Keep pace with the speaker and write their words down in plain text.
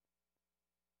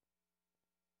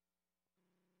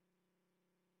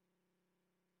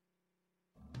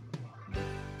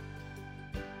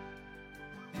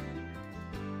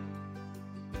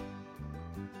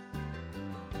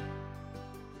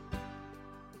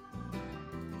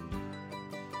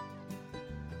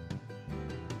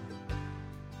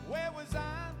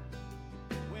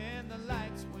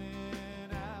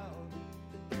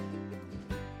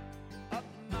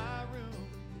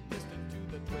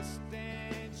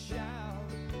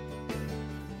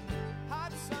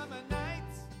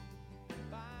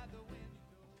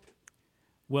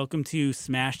Welcome to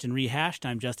Smashed and Rehashed.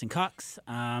 I'm Justin Cox.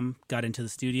 Got into the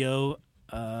studio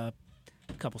a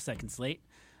couple seconds late.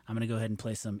 I'm going to go ahead and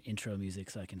play some intro music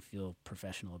so I can feel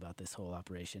professional about this whole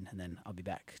operation, and then I'll be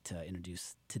back to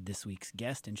introduce to this week's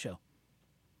guest and show.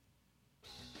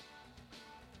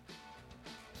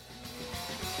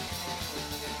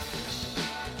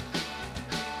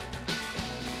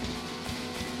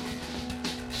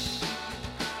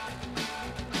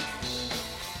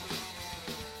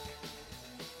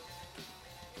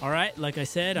 All right, like I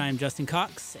said, I'm Justin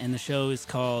Cox, and the show is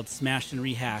called Smashed and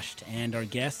Rehashed. And our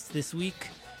guest this week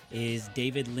is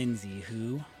David Lindsay,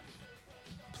 who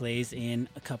plays in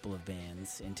a couple of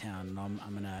bands in town. And I'm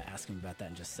going to ask him about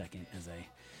that in just a second as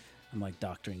I'm like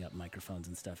doctoring up microphones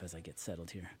and stuff as I get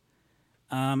settled here.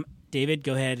 David,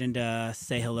 go ahead and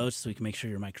say hello so we can make sure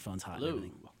your microphone's hot. Hello. And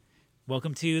everything.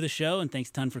 Welcome to the show, and thanks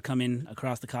a ton for coming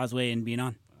across the causeway and being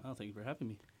on. Oh, thank you for having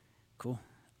me. Cool.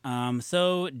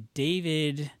 So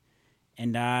David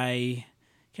and I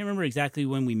can't remember exactly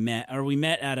when we met, or we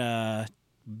met at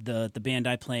the band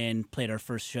I play in played our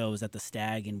first show was at the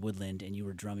Stag in Woodland, and you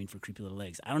were drumming for Creepy Little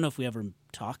Legs. I don't know if we ever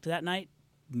talked that night.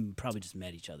 Probably just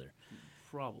met each other.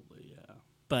 Probably, yeah.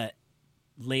 But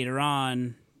later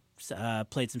on,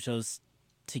 played some shows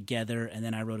together, and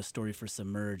then I wrote a story for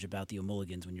Submerge about the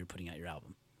OMulligans when you were putting out your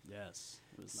album. Yes,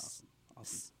 it was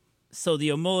awesome. So the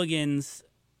OMulligans,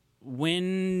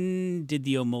 when did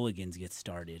the OMulligans get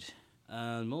started?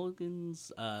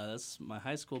 Mulligans, that's my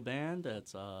high school band.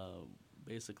 That's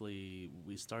basically,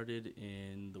 we started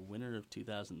in the winter of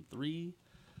 2003.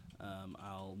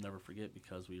 I'll never forget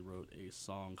because we wrote a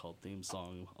song called Theme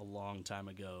Song a long time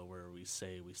ago where we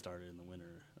say we started in the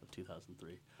winter of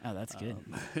 2003. Oh, that's good.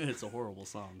 It's a horrible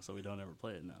song, so we don't ever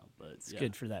play it now. But it's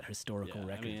good for that historical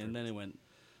record. And then it went,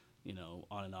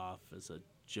 on and off as a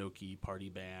jokey party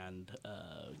band.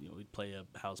 We'd play a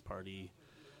house party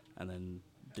and then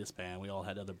disband. We all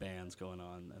had other bands going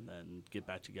on, and then get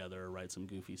back together, write some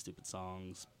goofy, stupid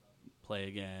songs, play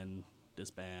again,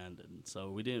 disband, and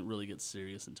so we didn't really get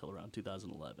serious until around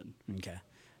 2011. Okay,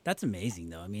 that's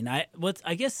amazing, though. I mean, I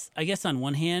guess on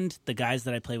one hand, the guys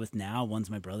that I play with now, one's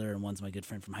my brother and one's my good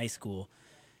friend from high school.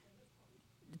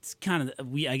 It's kind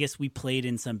of I guess we played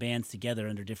in some bands together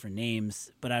under different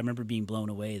names, but I remember being blown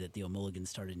away that the OMulligans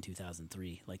started in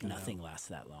nothing lasts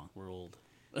that long. We're old.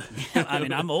 I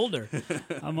mean, I'm older,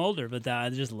 but I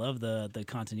just love the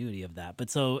continuity of that. But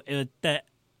so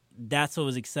that's what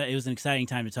was exciting. It was an exciting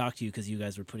time to talk to you because you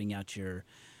guys were putting out your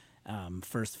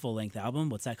first full length album.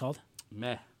 What's that called?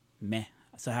 Meh.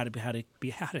 So how did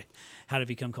it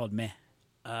become called Meh?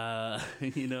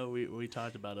 We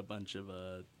talked about a bunch of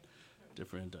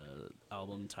different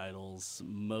album titles.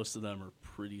 Most of them are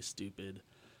pretty stupid.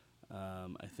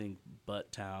 I think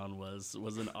Butt Town was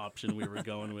an option we were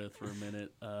going with for a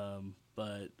minute.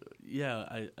 But yeah,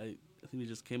 I think we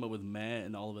just came up with Meh,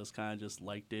 and all of us kind of just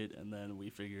liked it, and then we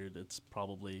figured it's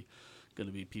probably going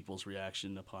to be people's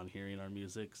reaction upon hearing our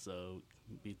music, so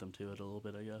beat them to it a little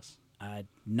bit, I guess.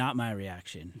 Not my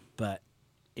reaction, but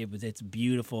it's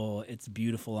beautiful. It's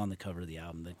beautiful on the cover of the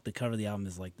album. The cover of the album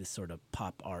is like this sort of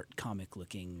pop art comic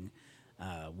looking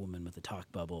woman with a talk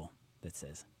bubble that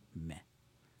says Meh.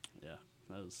 Yeah,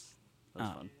 that was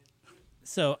fun.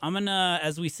 So I'm going to,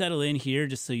 as we settle in here,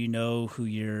 just so you know who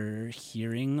you're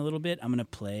hearing a little bit, I'm going to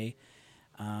play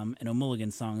an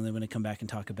OMulligan song, and then we're going to come back and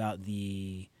talk about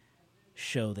the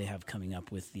show they have coming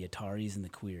up with the Ataris and the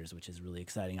Queers, which is a really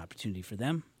exciting opportunity for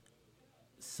them.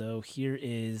 So here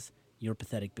is Your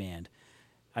Pathetic Band.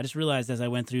 I just realized as I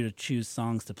went through to choose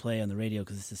songs to play on the radio,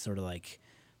 because this is sort of like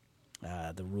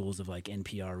the rules of like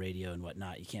NPR radio and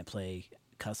whatnot, you can't play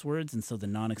cuss words, and so the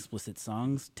non-explicit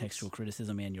songs, Textual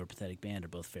Criticism and Your Pathetic Band, are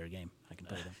both fair game. I can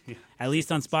play them. Yeah. At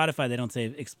least on Spotify they don't say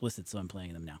explicit, so I'm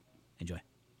playing them now. Enjoy.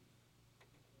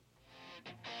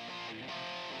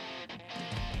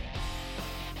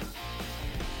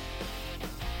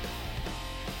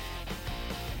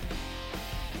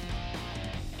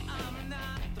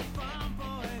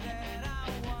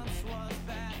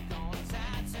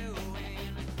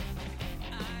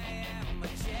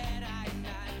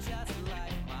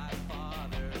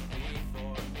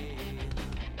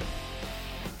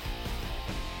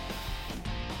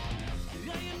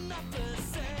 Not the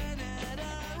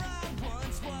senator.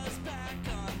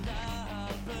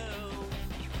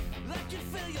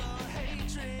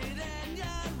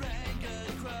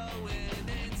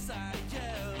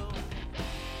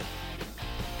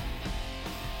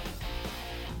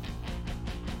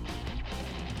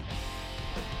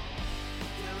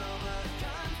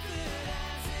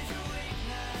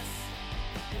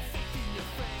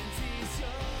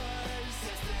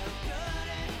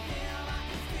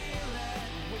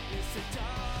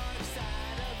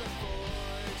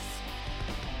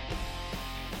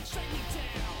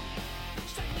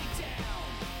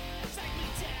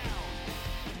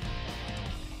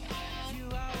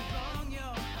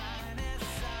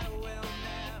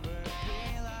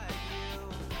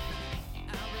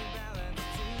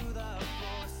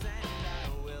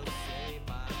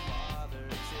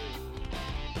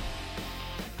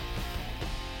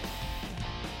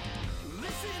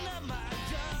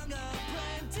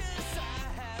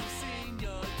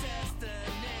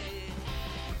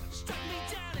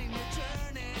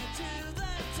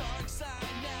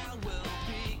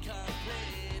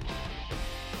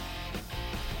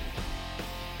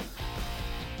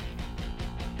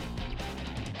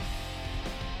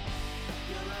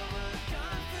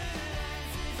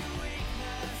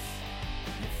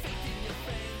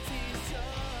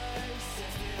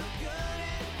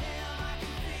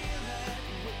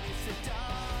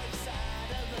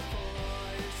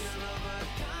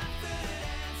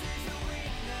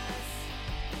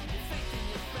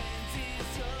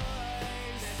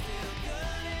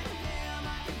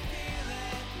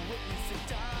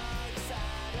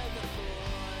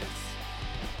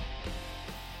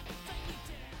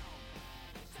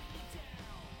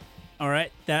 All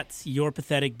right, that's Your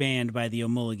Pathetic Band by the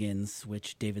OMulligans,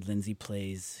 which David Lindsay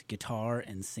plays guitar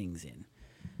and sings in.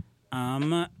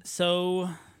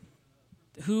 So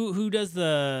who does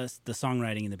the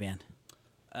songwriting in the band?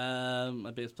 My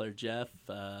bass player Jeff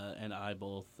and I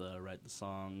both write the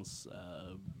songs,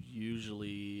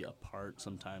 usually apart,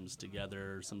 sometimes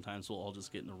together. Sometimes we'll all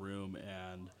just get in a room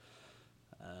and,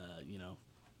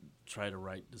 try to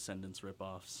write Descendants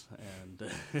ripoffs, and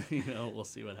we'll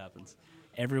see what happens.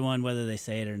 Everyone, whether they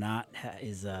say it or not,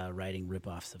 is writing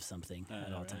ripoffs of something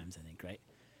at all right. times, I think, right?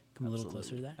 Come a little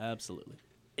closer to that. Absolutely.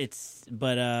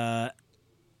 But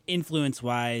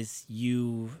influence-wise,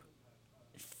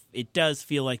 it does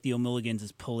feel like the OMulligans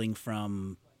is pulling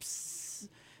from. It's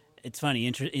funny.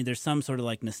 There's some sort of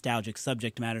like nostalgic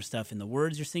subject matter stuff in the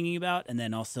words you're singing about, and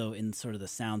then also in sort of the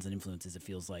sounds and influences. It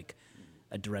feels like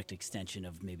a direct extension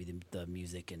of maybe the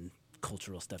music and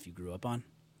cultural stuff you grew up on.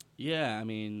 Yeah, I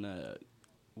mean,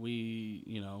 we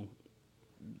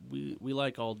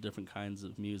like all different kinds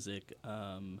of music.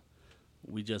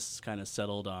 We just kind of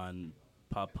settled on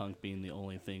pop punk being the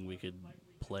only thing we could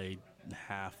play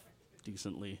half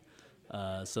decently.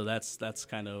 So that's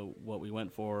kind of what we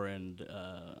went for, and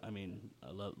I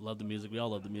love the music. We all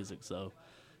love the music, so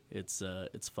it's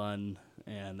fun,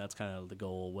 and that's kind of the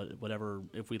goal. Whatever,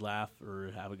 if we laugh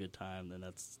or have a good time, then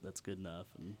that's good enough.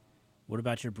 And what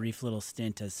about your brief little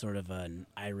stint as sort of an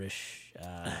Irish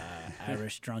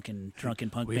drunken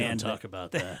punk we band? We don't talk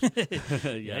about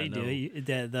that. Yeah, you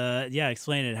do.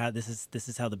 Explain it. How this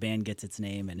is how the band gets its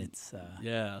name, and it's.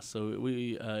 So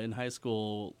we in high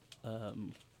school, my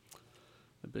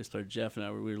bass player Jeff and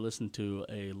I we were listening to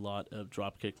a lot of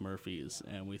Dropkick Murphys,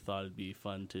 and we thought it'd be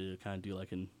fun to kind of do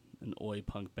like an oi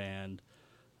punk band.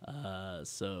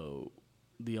 So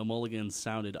the OMulligans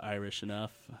sounded Irish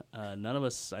enough. None of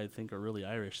us, I think, are really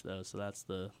Irish, though, so that's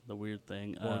the weird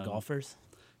thing. Or golfers?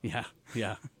 Yeah.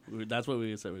 That's what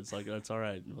we said. It's like, it's all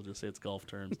right. We'll just say it's golf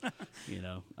terms,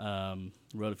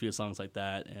 Wrote a few songs like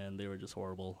that, and they were just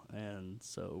horrible. And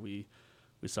so we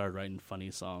started writing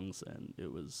funny songs, and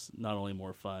it was not only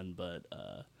more fun, but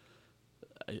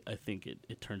I think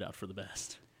it turned out for the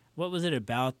best. What was it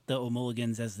about the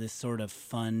OMulligans as this sort of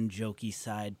fun, jokey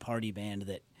side party band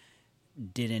that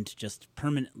didn't just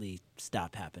permanently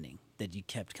stop happening, that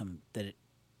it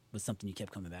was something you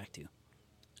kept coming back to?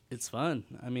 It's fun.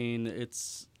 I mean,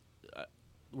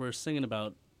 we're singing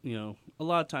about, a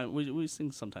lot of time we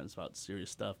sing sometimes about serious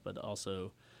stuff, but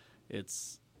also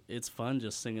it's fun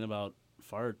just singing about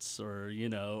farts or,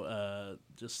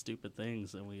 just stupid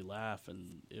things, and we laugh,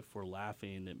 and if we're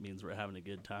laughing, it means we're having a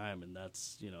good time, and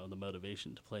that's, the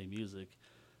motivation to play music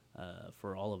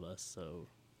for all of us. So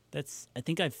I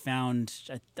think I've found,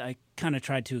 I kind of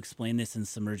tried to explain this in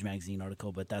Submerge magazine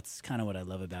article, but that's kind of what I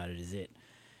love about it, is it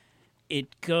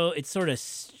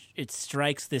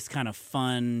strikes this kind of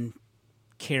fun,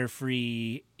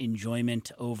 carefree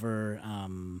enjoyment over,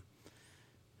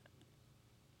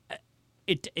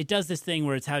 it does this thing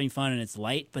where it's having fun and it's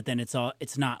light, but then it's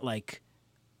not like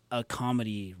a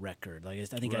comedy record. Like I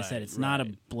think I said, it's not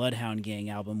a Bloodhound Gang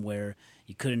album where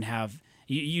you couldn't have,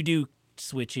 you do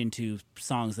switch into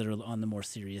songs that are on the more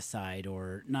serious side,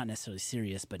 or not necessarily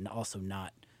serious, but also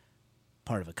not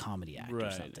part of a comedy act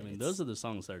or something. I mean, those are the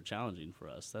songs that are challenging for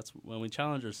us. That's when we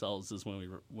challenge ourselves, is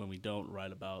when we don't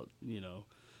write about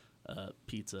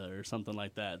pizza or something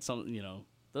like that.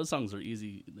 Those songs are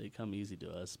easy; they come easy to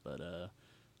us. But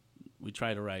we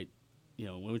try to write,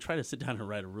 when we try to sit down and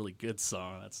write a really good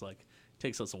song, that's like it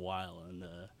takes us a while. And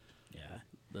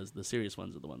the serious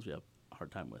ones are the ones we have a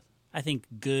hard time with. I think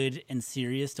good and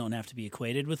serious don't have to be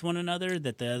equated with one another,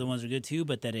 that the other ones are good too,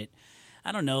 but that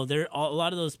I don't know, a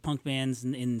lot of those punk bands,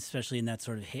 especially in that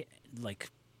sort of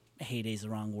heyday is the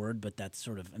wrong word, but that's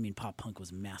sort of, I mean, pop punk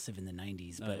was massive in the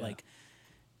 90s, but like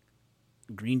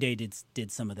Green Day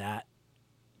did some of that,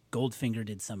 Goldfinger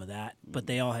did some of that, but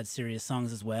they all had serious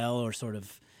songs as well, or sort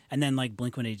of, and then like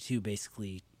Blink-182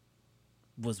 basically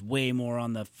was way more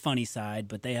on the funny side,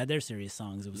 but they had their serious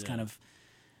songs. It was kind of,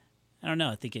 I don't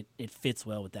know. I think it fits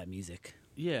well with that music.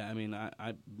 Yeah, I mean,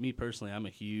 me personally, I'm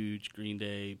a huge Green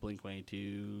Day,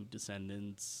 Blink-182,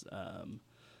 Descendants,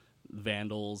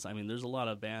 Vandals. I mean, there's a lot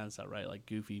of bands that write like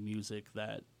goofy music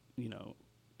that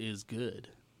is good,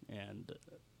 and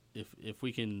if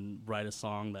we can write a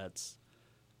song that's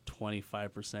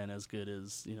 25% as good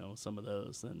as some of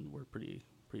those, then we're pretty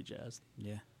jazzed.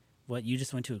 Yeah. What, you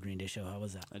just went to a Green Day show? How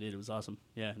was that? I did. It was awesome.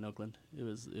 Yeah, in Oakland. It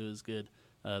was good.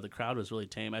 The crowd was really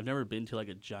tame. I've never been to like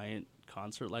a giant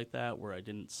concert like that where I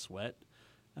didn't sweat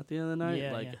at the end of the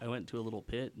night. I went to a little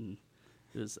pit, and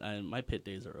it was. My pit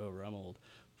days are over. I'm old,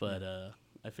 but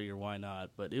I figure why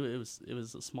not? But it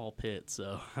was a small pit,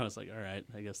 so I was like, all right,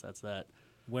 I guess that's that.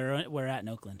 Where at in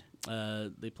Oakland?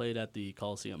 They played at the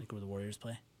Coliseum. Like where the Warriors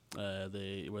play? Where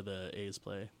the A's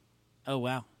play. Oh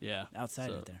wow! Yeah,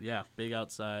 outside right there. Yeah, big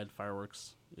outside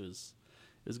fireworks. It was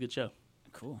a good show.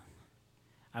 Cool.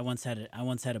 I once had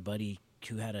a buddy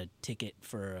who had a ticket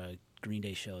for a Green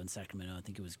Day show in Sacramento. I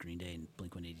think it was Green Day and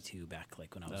Blink-182 back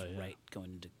like when I was right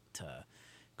going to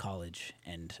college,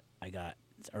 and I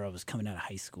was coming out of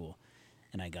high school,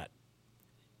 and I got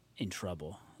in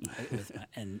trouble,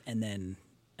 and then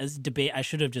as debate, I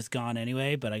should have just gone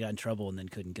anyway, but I got in trouble and then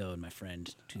couldn't go, and my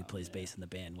friend who plays bass in the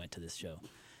band went to this show,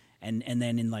 and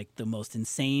then in like the most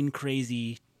insane,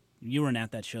 crazy. You weren't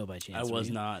at that show by chance. I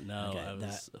was not. No, okay, I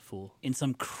was a fool. In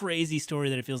some crazy story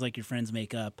that it feels like your friends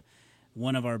make up,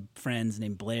 one of our friends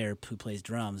named Blair, who plays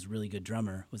drums, really good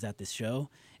drummer, was at this show,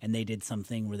 and they did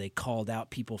something where they called out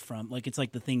people from, like it's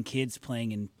like the thing kids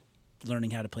playing and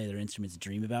learning how to play their instruments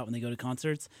dream about when they go to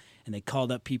concerts, and they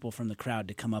called up people from the crowd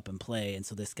to come up and play, and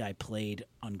so this guy played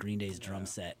on Green Day's drum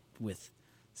set with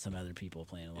some other people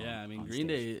playing along. Yeah, I mean, Green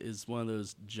Day is one of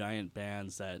those giant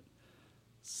bands that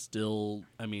still,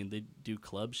 I mean, they do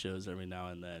club shows every now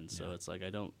and then, so it's like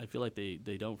I feel like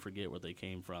they don't forget where they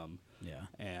came from. Yeah.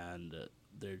 And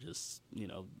they're just,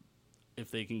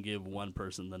 if they can give one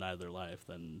person the night of their life,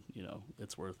 then,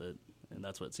 it's worth it. And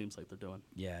that's what it seems like they're doing.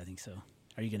 Yeah, I think so.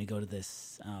 Are you going to go to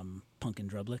this Punk in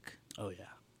Drublic? Oh, yeah.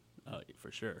 Oh,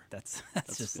 for sure. That's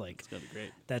just like, it's going to be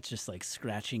great. That's just like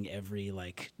scratching every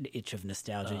like itch of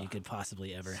nostalgia you could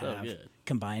possibly ever have. Good.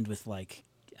 Combined with like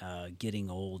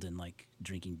getting old and like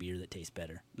drinking beer that tastes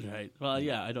better. Right. Well,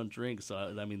 yeah, I don't drink, so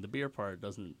I mean the beer part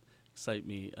doesn't excite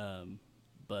me.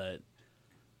 But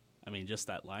I mean, just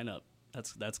that lineup,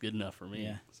 that's good enough for me.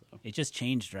 Yeah. So. It just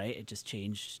changed, right? It just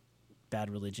changed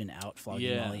Bad Religion out,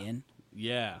 Flogging Molly in.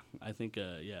 Yeah, I think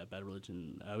Bad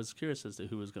Religion. I was curious as to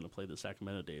who was going to play the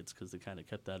Sacramento dates because they kind of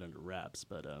kept that under wraps.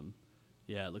 But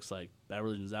yeah, it looks like Bad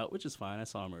Religion's out, which is fine. I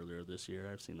saw them earlier this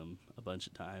year. I've seen them a bunch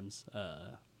of times.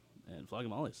 And Flogging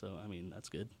Molly, so I mean that's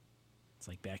good. It's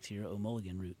like back to your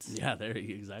OMulligan roots. Yeah, there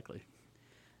you exactly.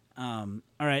 All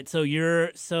right,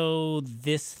 so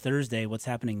this Thursday, what's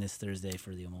happening this Thursday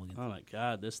for the OMulligans? Oh my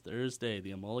God, this Thursday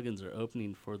the OMulligans are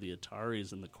opening for the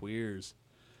Ataris and the Queers.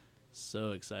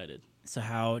 So excited. So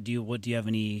what's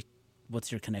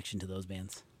your connection to those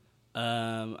bands?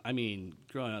 I mean,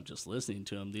 growing up just listening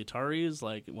to them, the Ataris,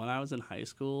 like when I was in high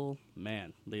school,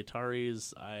 man, the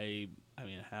Ataris, I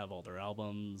have all their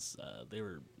albums. They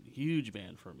were a huge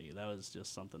band for me. That was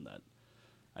just something that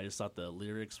I just thought the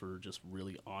lyrics were just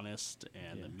really honest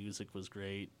and the music was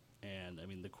great. And I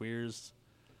mean, the Queers,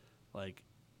 like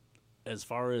as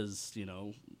far as,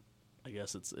 I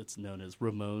guess it's known as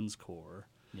Ramones core.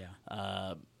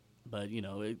 Yeah. But,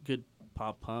 good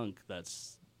pop punk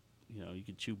that's, you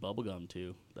could chew bubblegum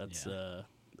to. That's the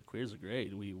Queers are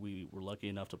great. We were lucky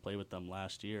enough to play with them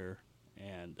last year,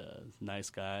 and nice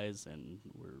guys, and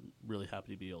we're really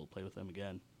happy to be able to play with them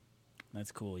again.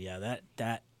 That's cool. Yeah,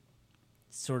 that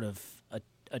sort of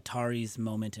Atari's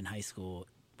moment in high school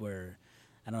where,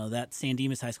 I don't know, that San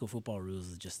Dimas High School Football Rules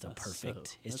is just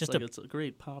it's a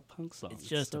great pop punk song. It's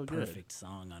just so a perfect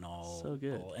song on all. So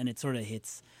good. And it sort of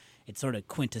hits, it's sort of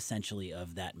quintessentially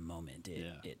of that moment.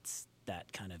 It's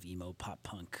that kind of emo pop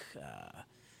punk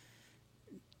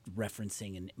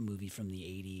referencing a movie from the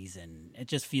 80s, and it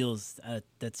just feels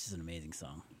that's just an amazing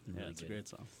song. Really it's good. A great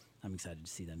song. I'm excited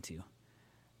to see them too.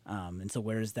 And so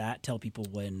where is that? Tell people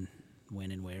when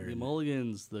and where. The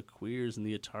OMulligans, the Queers, and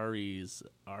the Ataris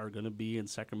are going to be in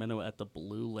Sacramento at the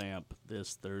Blue Lamp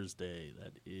this Thursday.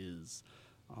 That is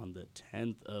on the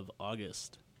 10th of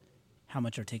August. How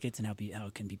much are tickets, and how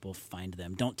can people find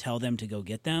them? Don't tell them to go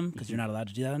get them because you're not allowed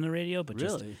to do that on the radio. But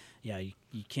really?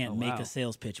 You can't make a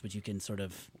sales pitch, but you can sort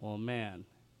of. Well, man,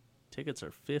 tickets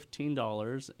are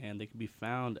 $15, and they can be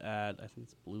found at, I think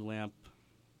it's Blue Lamp.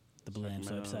 The Blue Lamp's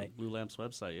website. Blue Lamp's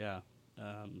website, yeah.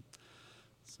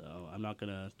 So I'm not going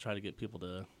to try to get people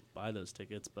to buy those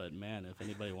tickets, but man, if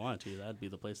anybody wanted to, that'd be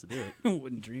the place to do it.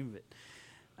 Wouldn't dream of it.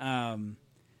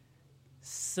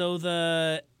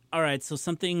 All right, so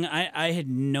something I had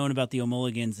known about the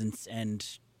OMulligans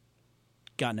and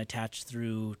gotten attached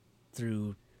through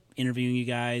interviewing you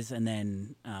guys, and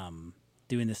then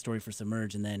doing this story for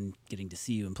Submerge, and then getting to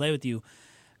see you and play with you.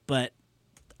 But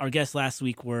our guests last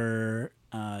week were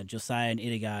Josiah and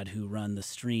Idigod, who run the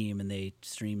stream, and they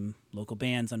stream local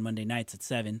bands on Monday nights at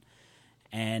 7.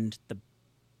 And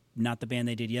not the band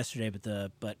they did yesterday, but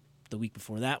the week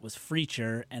before that was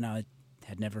Freature, and I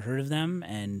had never heard of them,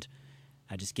 and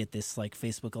I just get this like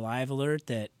Facebook Live alert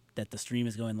that the stream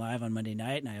is going live on Monday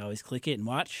night, and I always click it and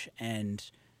watch, and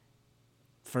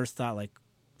first thought like,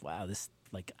 wow, this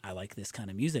like I like this kind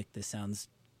of music. This sounds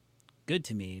good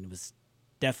to me, and it was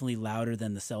definitely louder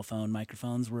than the cell phone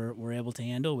microphones were able to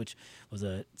handle, which was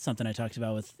something I talked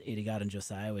about with Ada God and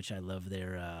Josiah, which I love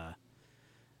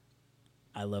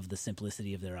I love the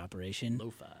simplicity of their operation.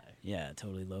 Lo-fi. Yeah,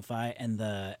 totally lo-fi.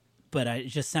 But it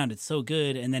just sounded so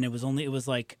good, and then it was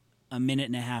like a minute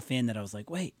and a half in that I was like,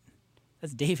 wait,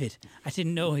 that's David. I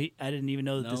didn't even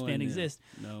know that this band exists.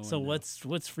 So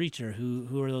what's Freature?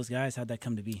 Who are those guys? How'd that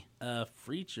come to be?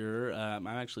 Freature, I'm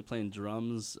actually playing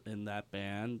drums in that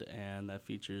band, and that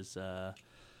features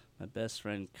my best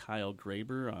friend Kyle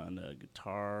Graber on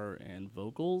guitar and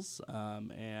vocals,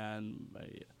 and my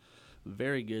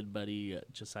very good buddy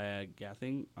Josiah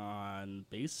Gathing on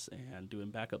bass and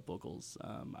doing backup vocals.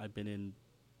 I've been in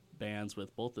bands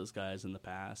with both those guys in the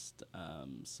past.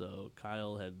 So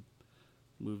Kyle had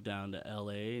moved down to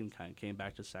LA and kind of came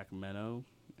back to Sacramento,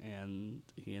 and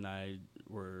he and I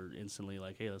were instantly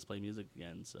like, hey, let's play music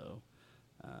again. So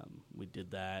we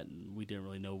did that, and we didn't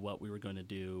really know what we were going to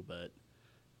do, but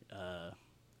I'm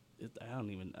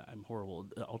horrible.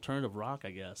 Alternative rock,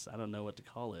 I guess. I don't know what to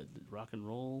call it. Rock and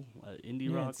roll,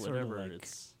 indie rock, whatever. Sort of like,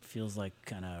 feels like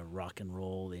kind of rock and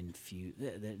roll infused.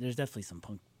 There's definitely some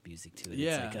punk music to it.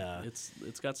 Yeah,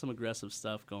 it's got some aggressive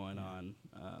stuff going on.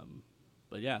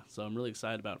 But yeah, so I'm really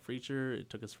excited about Freature. It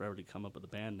took us forever to come up with a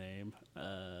band name.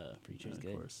 Freature's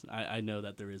good. Of course, I know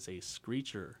that there is a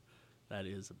Screecher. That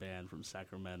is a band from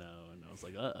Sacramento, and I was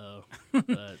like, uh-oh.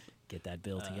 But get that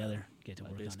bill together. Get to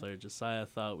work on it. My bass player, Josiah,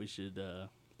 thought we should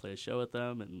play a show with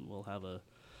them, and we'll have a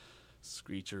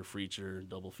Screecher, Freature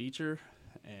double feature,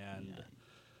 and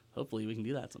hopefully we can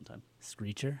do that sometime.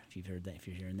 Screecher, if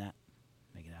you're hearing that,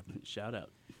 make it happen. Shout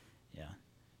out. Yeah.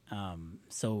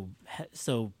 So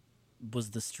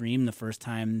was the stream the first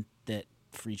time that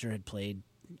Freature had played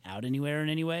out anywhere in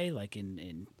any way, like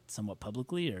in somewhat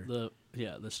publicly, or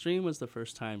the stream was the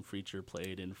first time Freature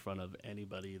played in front of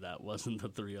anybody that wasn't the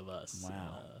three of us.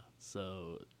 Wow.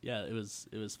 So yeah, it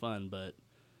was fun, but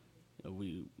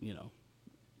we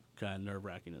kind of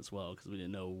nerve-wracking as well because we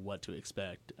didn't know what to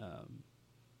expect.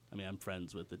 I mean, I'm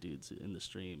friends with the dudes in the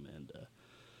stream, and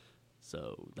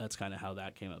so that's kind of how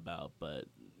that came about. But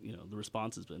the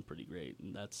response has been pretty great,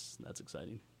 and that's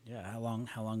exciting. Yeah. How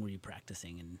long were you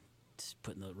practicing and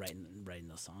putting writing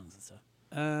those songs and stuff?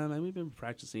 And we've been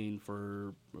practicing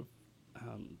for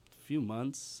a few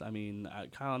months. I mean,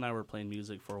 Kyle and I were playing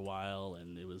music for a while,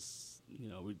 and it was,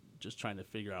 we just trying to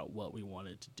figure out what we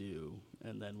wanted to do.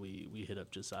 And then we hit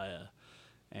up Josiah,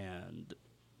 and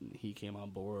he came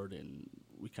on board, and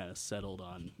we kind of settled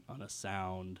on a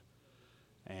sound,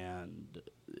 and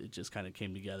it just kind of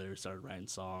came together, started writing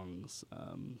songs.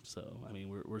 So, I mean,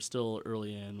 we're still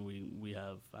early in. We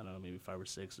have, I don't know, maybe 5 or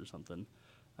 6 or something.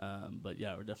 But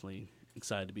yeah, we're definitely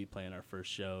excited to be playing our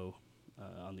first show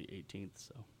on the 18th.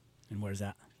 So, and where's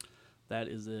that? That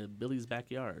is Billy's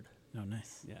Backyard. Oh,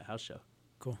 nice. Yeah, house show.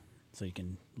 Cool. So you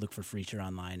can look for Freature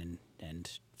online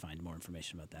and find more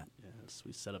information about that. Yes,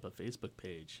 we set up a Facebook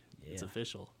page. Yeah. It's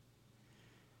official.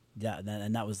 Yeah,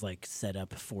 and that was like set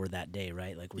up for that day,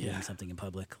 right? Like we're doing something in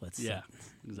public.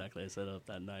 Exactly. I set up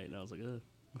that night, and I was like,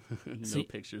 no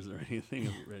pictures or anything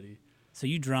ready. So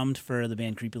you drummed for the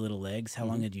band Creepy Little Legs. How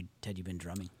long had you been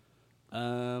drumming?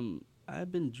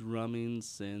 I've been drumming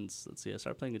since, I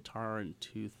started playing guitar in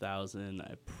 2000.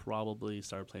 I probably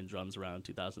started playing drums around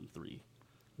 2003.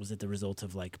 Was it the result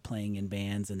of like playing in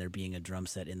bands and there being a drum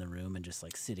set in the room and just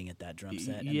like sitting at that drum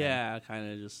set? Yeah,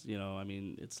 kind of just, I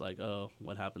mean, it's like, oh,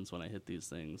 what happens when I hit these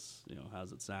things?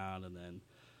 How's it sound? And then,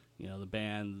 the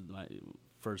band, my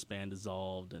first band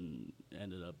dissolved and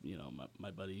ended up,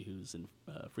 my buddy who's in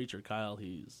Freature, Kyle,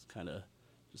 he's kind of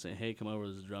just saying, hey, come over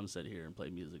to the drum set here and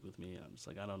play music with me. And I'm just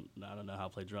like, I don't know how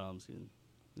to play drums. And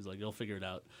he's like, you'll figure it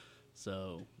out.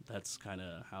 So that's kind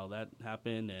of how that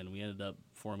happened, and we ended up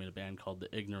forming a band called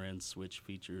The Ignorance, which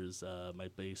features my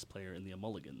bass player in the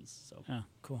OMulligans. So. Oh,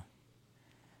 cool.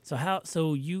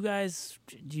 So you guys,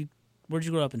 where'd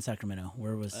you grow up in Sacramento?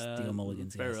 Where was the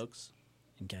OMulligans? Fair Oaks.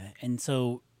 Okay, and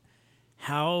so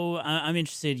I'm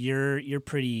interested. You're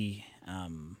pretty.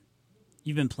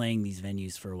 You've been playing these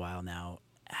venues for a while now.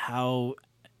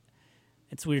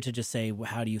 It's weird to just say,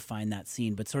 how do you find that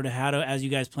scene? But sort of as you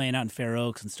guys playing out in Fair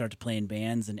Oaks and start to play in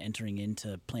bands and entering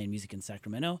into playing music in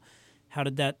Sacramento, how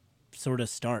did that sort of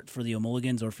start for the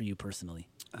OMulligans or for you personally?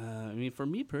 I mean, for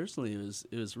me personally,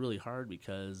 it was really hard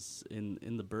because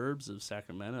in the burbs of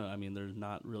Sacramento, I mean, there's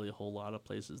not really a whole lot of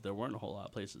places. There weren't a whole lot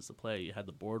of places to play. You had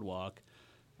the Boardwalk,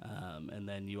 and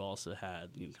then you also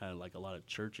had kind of like a lot of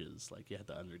churches. Like you had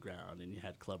the Underground, and you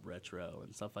had Club Retro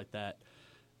and stuff like that.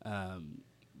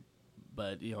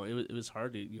 but it was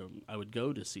hard to I would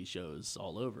go to see shows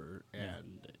all over,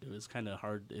 and it was kind of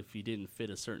hard if you didn't fit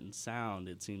a certain sound.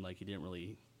 It seemed like you didn't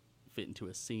really fit into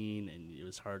a scene, and it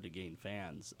was hard to gain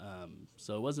fans.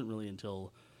 So it wasn't really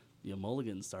until the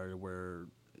OMulligans started where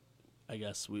I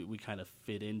guess we kind of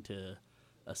fit into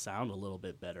a sound a little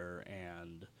bit better,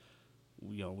 and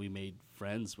we made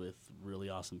friends with really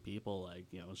awesome people like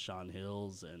Sean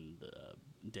Hills and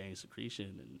Danny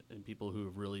Secretion and people who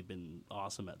have really been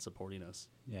awesome at supporting us.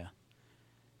 Yeah,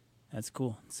 that's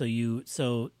cool.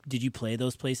 So did you play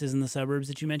those places in the suburbs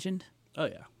that you mentioned? Oh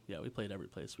yeah, we played every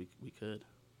place we could.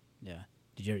 Yeah,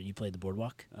 did you played the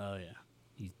Boardwalk? Oh yeah,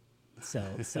 you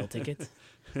sell tickets?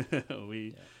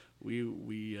 We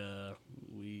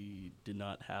did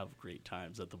not have great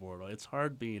times at the Boardwalk. It's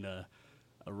hard being a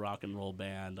rock and roll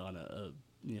band on a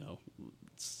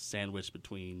sandwiched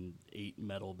between 8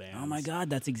 metal bands. Oh my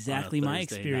God, that's exactly my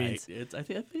experience. I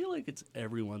feel like it's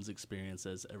everyone's experience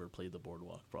that's ever played the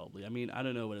Boardwalk. Probably. I mean, I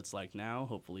don't know what it's like now.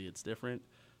 Hopefully, it's different.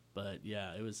 But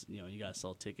yeah, it was. You gotta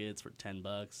sell tickets for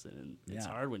 $10, and it's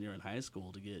hard when you're in high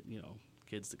school to get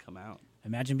kids to come out.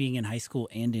 Imagine being in high school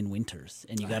and in winters,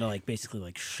 and you got to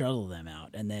basically shuttle them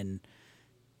out, and then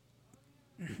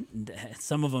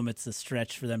some of them it's a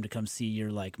stretch for them to come see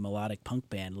your melodic punk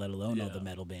band, let alone all the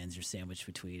metal bands you're sandwiched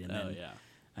between.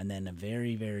 And then a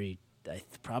very, very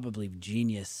probably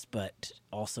genius but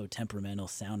also temperamental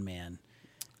sound man.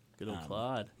 Good old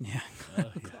Claude. Yeah.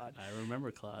 Claude. I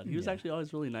remember Claude. He was actually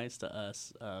always really nice to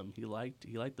us. He liked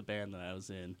the band that I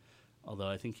was in, although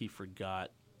I think he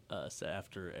forgot us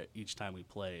after each time we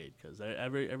played, because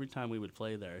every time we would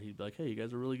play there, he'd be like, "Hey, you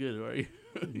guys are really good, who are you?"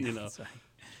 That's right.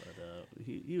 But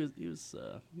he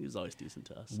was always decent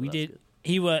to us. So we did. Good.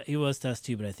 He was to us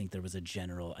too, but I think there was a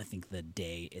general. I think the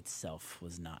day itself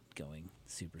was not going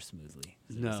super smoothly.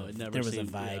 It never. There was a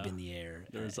vibe in the air.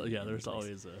 There was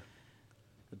always a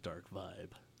dark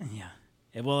vibe. Yeah.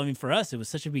 Well, I mean, for us, it was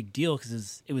such a big deal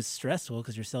because it was stressful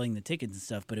because you're selling the tickets and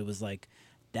stuff. But it was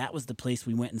that was the place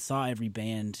we went and saw every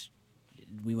band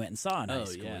we went and saw in high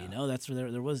school. Yeah. That's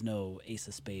where there was no Ace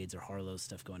of Spades or Harlow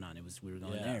stuff going on. It was we were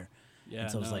going there. Yeah.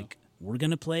 And so it was we're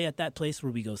gonna play at that place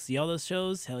where we go see all those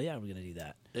shows. Hell yeah, we're gonna do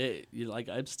that.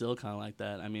 I'm still kind of like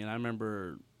that. I mean, I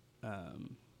remember,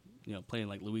 playing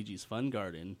Luigi's Fun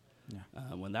Garden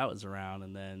when that was around,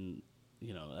 and then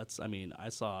I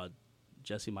saw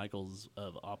Jesse Michaels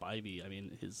of Op Ivy. I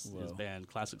mean, his band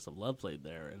Classics of Love played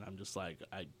there, and I'm just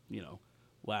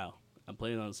wow, I'm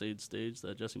playing on the same stage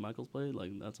that Jesse Michaels played.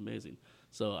 That's amazing.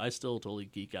 So I still totally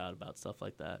geek out about stuff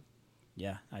like that.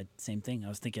 Yeah, same thing. I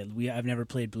was thinking I've never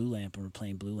played Blue Lamp, and we're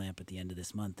playing Blue Lamp at the end of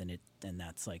this month, and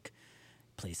that's a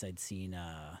place I'd seen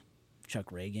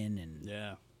Chuck Reagan and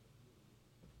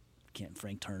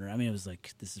Frank Turner. I mean, it was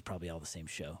this is probably all the same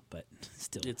show, but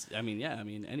still.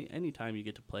 Any time you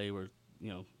get to play where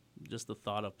just the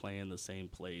thought of playing the same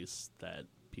place that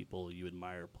people you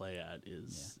admire play at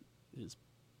is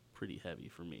pretty heavy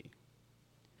for me.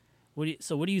 What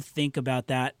do you think about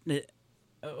that?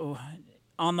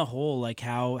 On the whole,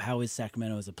 how is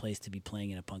Sacramento as a place to be playing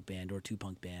in a punk band or two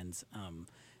punk bands?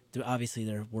 Obviously,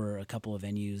 there were a couple of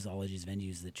venues, Ologies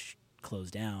venues, that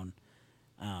closed down.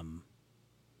 I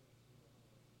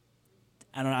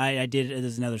don't know. I did.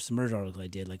 There's another Submerge article I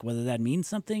did. Whether that means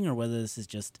something or whether this is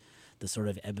just the sort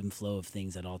of ebb and flow of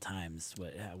things at all times.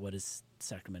 What is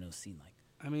Sacramento's scene like?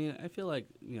 I mean, I feel like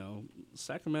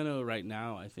Sacramento right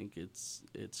now. I think it's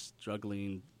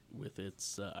struggling with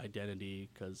its identity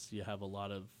because you have a lot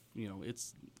of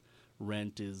its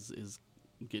rent is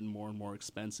getting more and more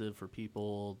expensive for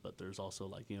people, but there's also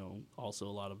also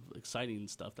a lot of exciting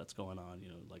stuff that's going on.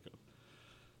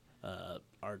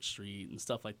 Art Street and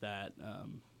stuff like that.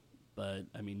 But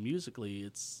I mean, musically,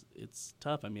 it's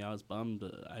tough. I mean, I was bummed.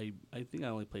 I think I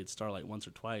only played Starlight once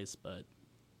or twice, but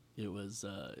it was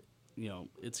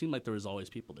it seemed like there was always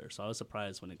people there. So I was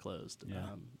surprised when it closed.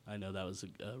 Yeah. I know that was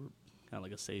kind of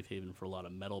like a safe haven for a lot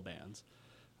of metal bands.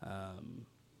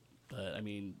 But I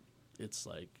mean, it's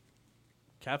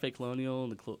Cafe Colonial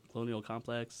and the Colonial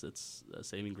Complex. It's a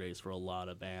saving grace for a lot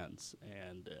of bands,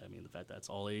 and I mean the fact that it's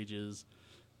all ages.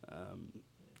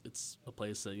 It's a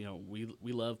place that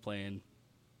we love playing.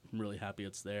 I'm really happy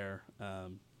it's there.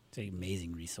 It's an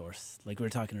amazing resource. We were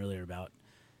talking earlier about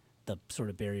the sort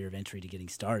of barrier of entry to getting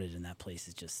started, and that place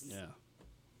is just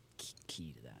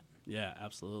key to that. Yeah,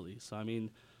 absolutely. So I mean,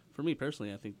 for me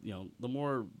personally, I think the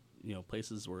more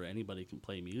places where anybody can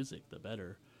play music, the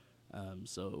better.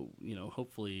 So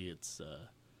hopefully it's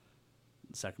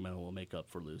Sacramento will make up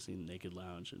for losing Naked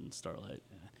Lounge and Starlight.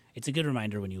 It's a good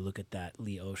reminder when you look at that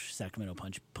Lee Osh Sacramento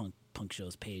punk punk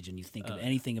shows page and you think of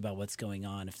anything about what's going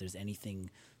on, if there's anything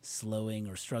slowing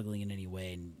or struggling in any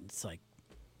way, and it's like,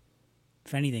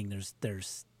 if anything, there's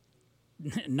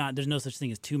no such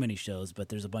thing as too many shows, but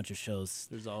there's a bunch of shows.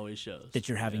 There's always shows that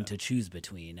you're having to choose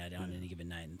between on any given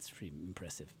night, and it's pretty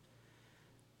impressive.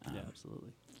 Yeah,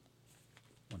 absolutely.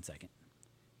 1 second.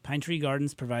 Pine Tree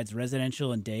Gardens provides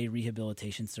residential and day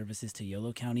rehabilitation services to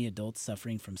Yolo County adults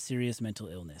suffering from serious mental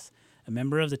illness. A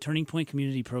member of the Turning Point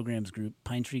Community Programs Group,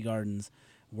 Pine Tree Gardens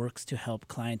works to help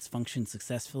clients function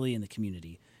successfully in the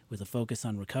community with a focus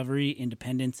on recovery,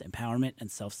 independence, empowerment, and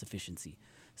self-sufficiency.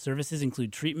 Services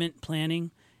include treatment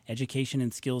planning, education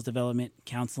and skills development,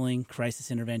 counseling, crisis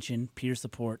intervention, peer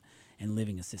support, and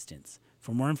living assistance.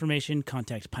 For more information,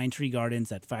 contact Pine Tree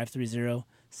Gardens at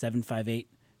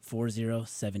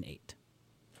 530-758-4078.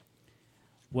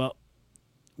 Well,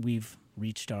 we've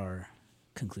reached our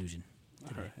conclusion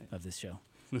today of this show.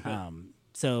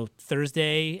 So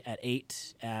Thursday at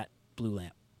 8 at Blue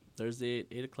Lamp. Thursday at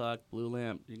 8 o'clock, Blue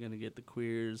Lamp. You're going to get the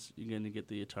Queers, you're going to get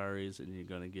the Ataris, and you're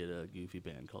going to get a goofy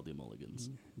band called the OMulligans.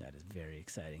 That is very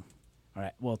exciting. All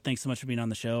right. Well, thanks so much for being on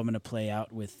the show. I'm going to play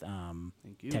out with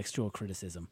textual criticism.